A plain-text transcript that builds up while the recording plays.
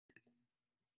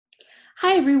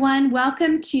Hi everyone,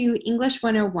 welcome to English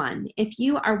 101. If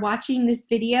you are watching this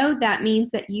video, that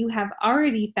means that you have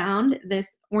already found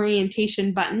this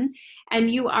orientation button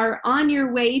and you are on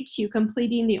your way to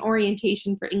completing the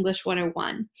orientation for English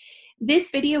 101. This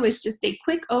video is just a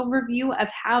quick overview of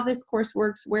how this course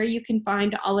works, where you can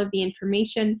find all of the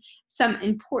information, some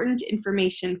important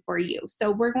information for you. So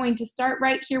we're going to start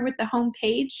right here with the home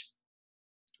page.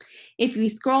 If you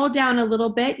scroll down a little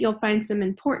bit, you'll find some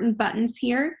important buttons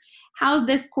here. How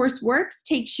this course works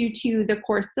takes you to the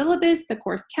course syllabus, the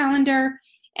course calendar,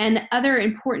 and other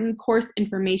important course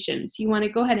information. So you want to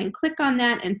go ahead and click on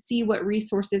that and see what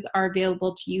resources are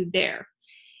available to you there.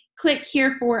 Click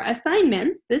here for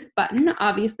assignments. This button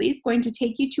obviously is going to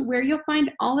take you to where you'll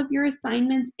find all of your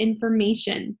assignments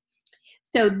information.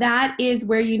 So that is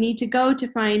where you need to go to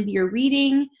find your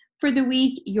reading for the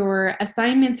week, your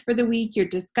assignments for the week, your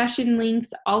discussion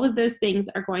links. All of those things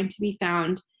are going to be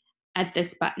found at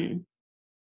this button.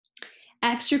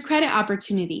 Extra credit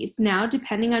opportunities. Now,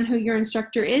 depending on who your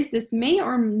instructor is, this may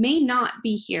or may not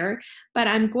be here, but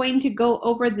I'm going to go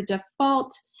over the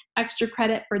default extra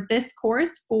credit for this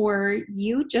course for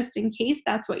you, just in case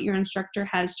that's what your instructor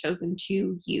has chosen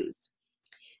to use.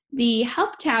 The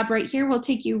Help tab right here will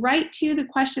take you right to the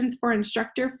Questions for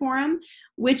Instructor forum,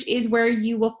 which is where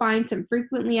you will find some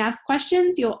frequently asked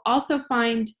questions. You'll also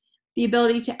find the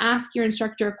ability to ask your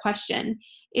instructor a question.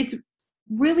 It's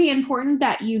really important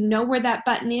that you know where that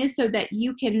button is so that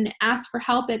you can ask for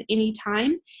help at any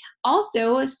time.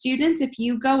 Also, students, if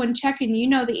you go and check and you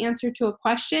know the answer to a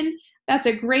question, that's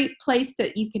a great place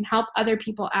that you can help other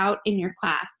people out in your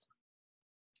class.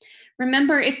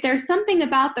 Remember, if there's something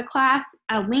about the class,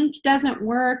 a link doesn't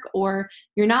work, or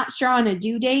you're not sure on a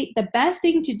due date, the best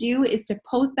thing to do is to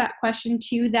post that question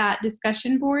to that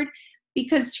discussion board,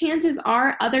 because chances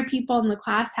are other people in the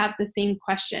class have the same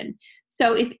question.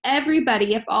 So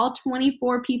if all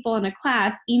 24 people in a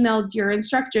class emailed your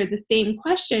instructor the same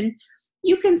question,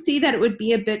 you can see that it would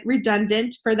be a bit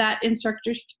redundant for that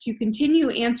instructor to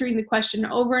continue answering the question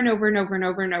over and over and over and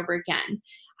over and over again.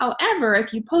 However,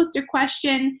 if you post a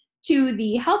question to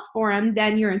the help forum,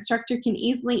 then your instructor can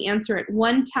easily answer it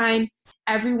one time.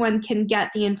 Everyone can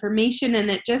get the information, and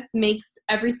it just makes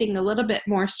everything a little bit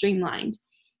more streamlined.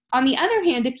 On the other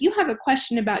hand, if you have a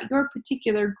question about your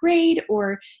particular grade,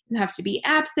 or you have to be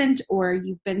absent, or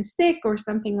you've been sick, or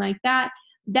something like that,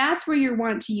 that's where you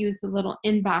want to use the little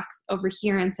inbox over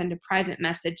here and send a private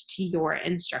message to your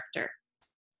instructor.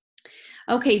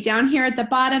 Okay, down here at the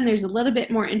bottom, there's a little bit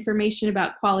more information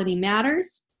about Quality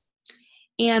Matters.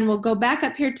 And we'll go back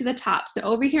up here to the top. So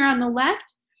over here on the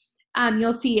left,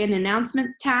 you'll see an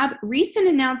Announcements tab. Recent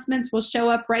announcements will show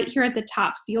up right here at the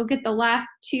top. So you'll get the last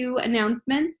two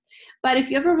announcements. But if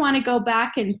you ever want to go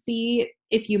back and see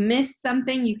if you missed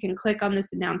something, you can click on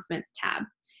this Announcements tab.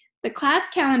 The class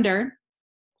calendar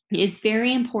is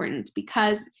very important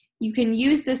because you can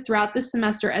use this throughout the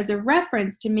semester as a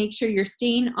reference to make sure you're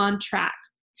staying on track.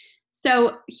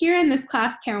 So here in this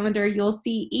class calendar, you'll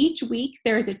see each week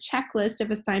there's a checklist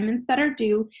of assignments that are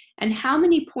due and how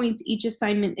many points each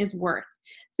assignment is worth.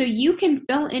 So you can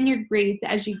fill in your grades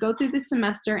as you go through the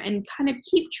semester and kind of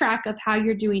keep track of how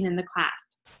you're doing in the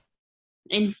class.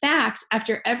 In fact,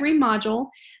 after every module,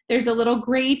 there's a little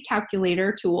grade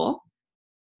calculator tool.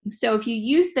 So if you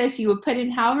use this, you would put in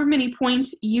however many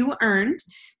points you earned,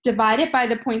 divide it by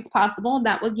the points possible.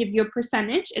 That will give you a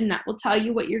percentage, and that will tell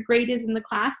you what your grade is in the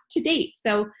class to date.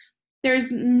 So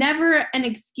there's never an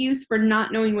excuse for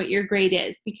not knowing what your grade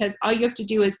is, because all you have to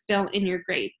do is fill in your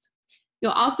grades.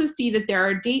 You'll also see that there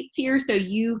are dates here, so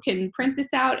you can print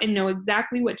this out and know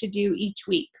exactly what to do each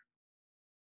week.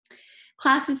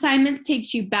 Class assignments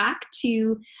takes you back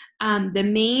to the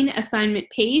main assignment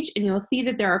page, and you'll see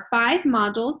that there are 5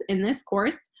 modules in this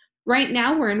course. Right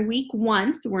now we're in week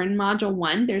 1, so we're in module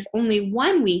 1. There's only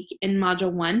 1 week in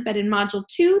module 1, but in module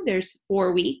 2 there's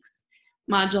 4 weeks.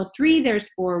 Module 3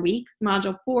 there's 4 weeks.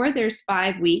 Module 4 there's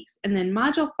 5 weeks, and then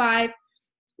module 5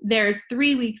 there's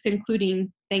 3 weeks,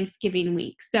 including Thanksgiving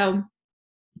week. So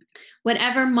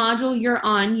whatever module you're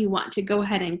on, you want to go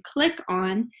ahead and click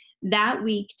on that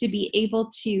week to be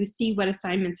able to see what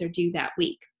assignments are due that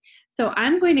week. So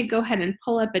I'm going to go ahead and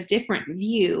pull up a different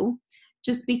view,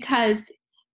 just because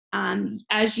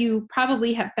as you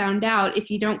probably have found out,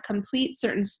 if you don't complete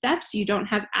certain steps, you don't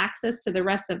have access to the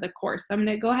rest of the course. So I'm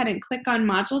going to go ahead and click on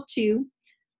module 2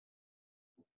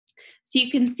 so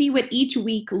you can see what each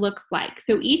week looks like.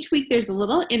 So each week there's a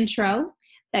little intro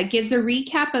that gives a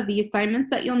recap of the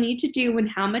assignments that you'll need to do and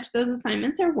how much those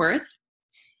assignments are worth.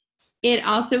 It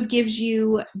also gives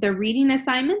you the reading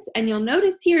assignments, and you'll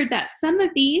notice here that some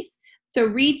of these So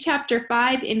read chapter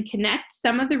 5 in Connect.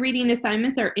 Some of the reading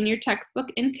assignments are in your textbook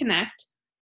in Connect.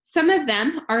 Some of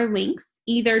them are links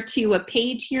either to a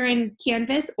page here in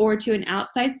Canvas or to an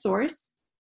outside source.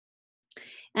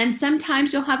 And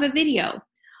sometimes you'll have a video.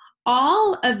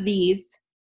 All of these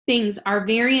things are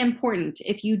very important.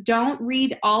 If you don't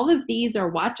read all of these or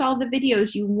watch all the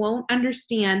videos, you won't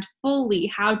understand fully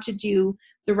how to do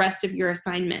the rest of your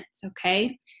assignments,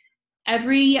 okay?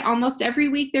 Almost every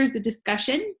week there's a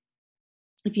discussion.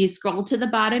 If you scroll to the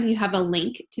bottom, you have a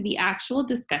link to the actual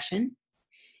discussion.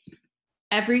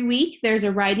 Every week there's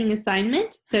a writing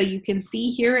assignment. So you can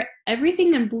see here,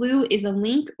 everything in blue is a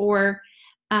link or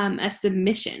a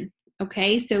submission,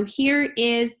 okay? So here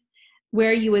is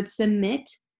where you would submit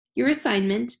your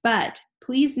assignment, but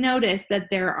please notice that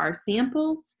there are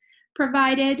samples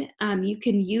provided. You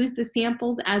can use the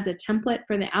samples as a template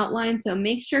for the outline, so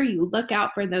make sure you look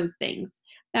out for those things.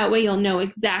 That way you'll know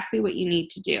exactly what you need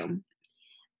to do.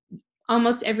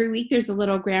 Almost every week there's a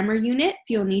little grammar unit,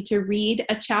 so you'll need to read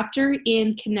a chapter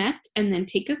in Connect and then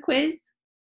take a quiz.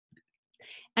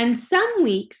 And some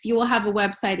weeks you will have a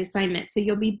website assignment. So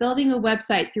you'll be building a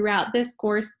website throughout this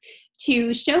course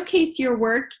to showcase your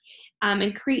work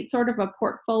and create sort of a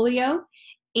portfolio.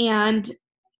 And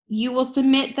you will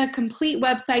submit the complete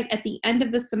website at the end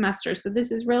of the semester. So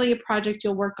this is really a project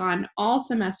you'll work on all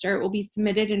semester. It will be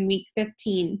submitted in week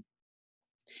 15.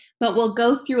 But we'll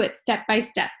go through it step by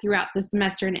step throughout the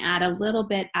semester and add a little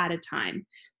bit at a time.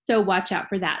 So watch out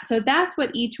for that. So that's what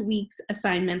each week's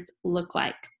assignments look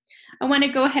like. I want to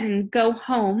go ahead and go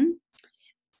home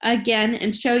again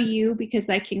and show you, because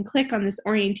I can click on this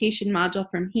orientation module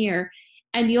from here,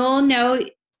 and you'll know,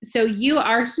 so you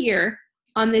are here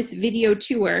on this video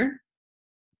tour,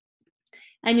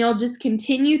 and you'll just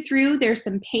continue through. There's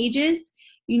some pages.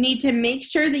 You need to make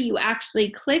sure that you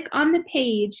actually click on the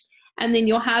page, and then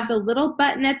you'll have the little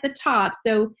button at the top.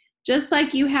 So just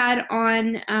like you had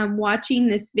on watching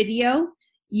this video,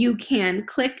 you can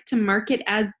click to mark it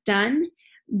as done.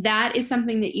 That is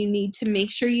something that you need to make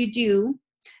sure you do.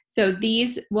 So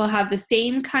these will have the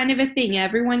same kind of a thing.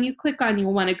 Every one you click on,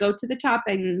 you'll want to go to the top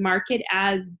and mark it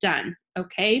as done,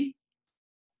 okay?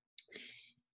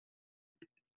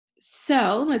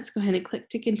 So let's go ahead and click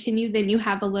to continue. Then you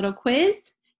have a little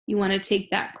quiz. You want to take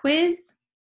that quiz.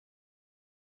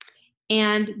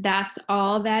 And that's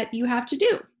all that you have to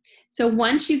do. So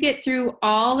once you get through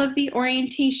all of the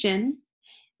orientation,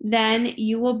 then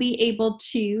you will be able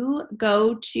to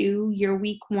go to your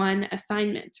week 1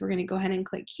 assignments. We're going to go ahead and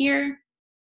click here.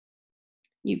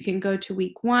 You can go to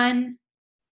week 1,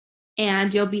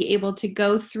 and you'll be able to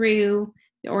go through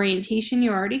the orientation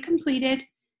you already completed.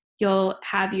 You'll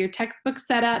have your textbook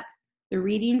set up, the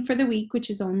reading for the week, which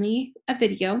is only a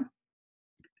video,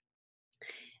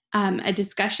 a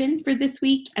discussion for this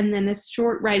week, and then a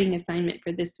short writing assignment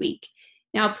for this week.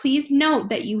 Now, please note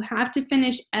that you have to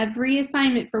finish every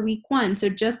assignment for week 1. So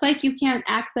just like you can't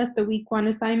access the week 1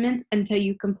 assignments until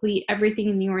you complete everything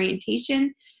in the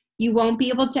orientation, you won't be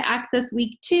able to access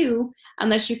week 2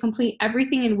 unless you complete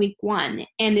everything in week 1.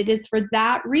 And it is for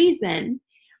that reason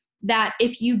that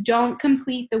if you don't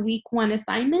complete the week 1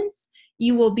 assignments,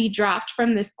 you will be dropped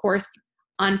from this course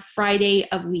on Friday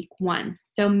of week 1.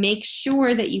 So make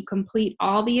sure that you complete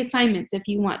all the assignments if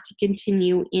you want to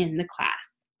continue in the class.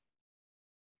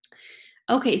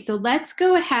 Okay, so let's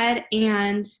go ahead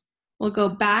and we'll go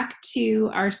back to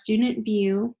our student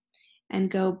view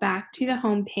and go back to the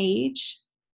home page.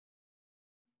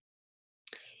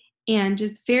 And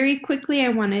just very quickly, I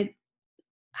want to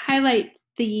highlight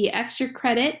the extra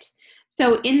credit.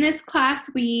 So in this class,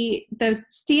 the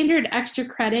standard extra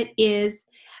credit is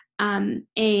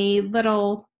a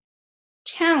little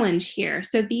challenge here.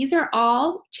 So these are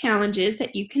all challenges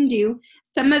that you can do.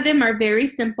 Some of them are very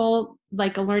simple,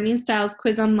 like a learning styles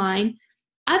quiz online.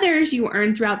 Others you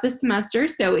earn throughout the semester.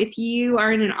 So if you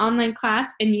are in an online class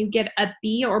and you get a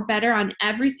B or better on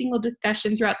every single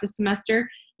discussion throughout the semester,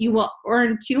 you will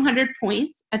earn 200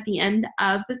 points at the end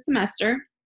of the semester.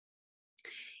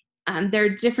 There are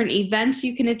different events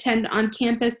you can attend on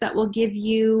campus that will give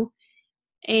you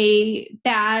a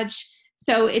badge.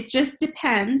 So it just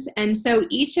depends. And so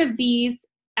each of these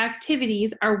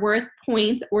activities are worth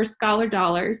points or scholar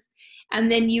dollars.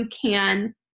 And then you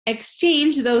can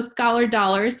exchange those scholar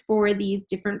dollars for these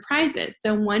different prizes.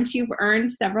 So once you've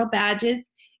earned several badges,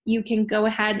 you can go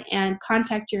ahead and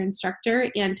contact your instructor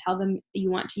and tell them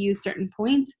you want to use certain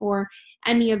points for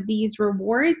any of these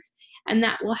rewards. And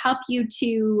that will help you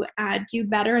to do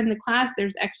better in the class.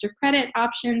 There's extra credit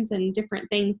options and different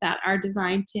things that are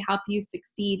designed to help you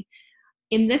succeed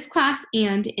in this class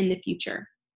and in the future.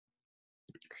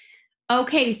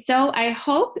 Okay, so I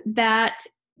hope that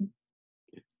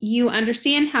you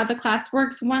understand how the class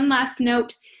works. One last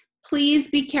note, please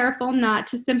be careful not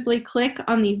to simply click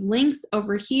on these links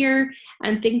over here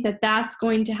and think that that's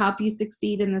going to help you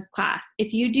succeed in this class.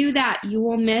 If you do that, you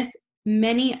will miss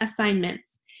many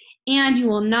assignments and you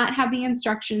will not have the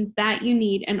instructions that you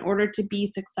need in order to be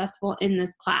successful in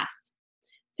this class.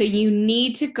 So you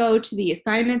need to go to the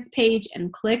assignments page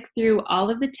and click through all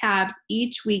of the tabs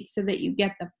each week so that you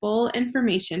get the full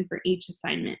information for each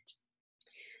assignment.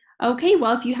 Okay,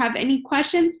 well, if you have any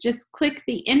questions, just click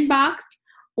the inbox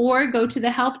or go to the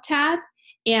help tab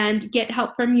and get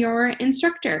help from your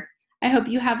instructor. I hope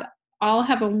you all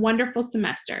have a wonderful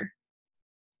semester.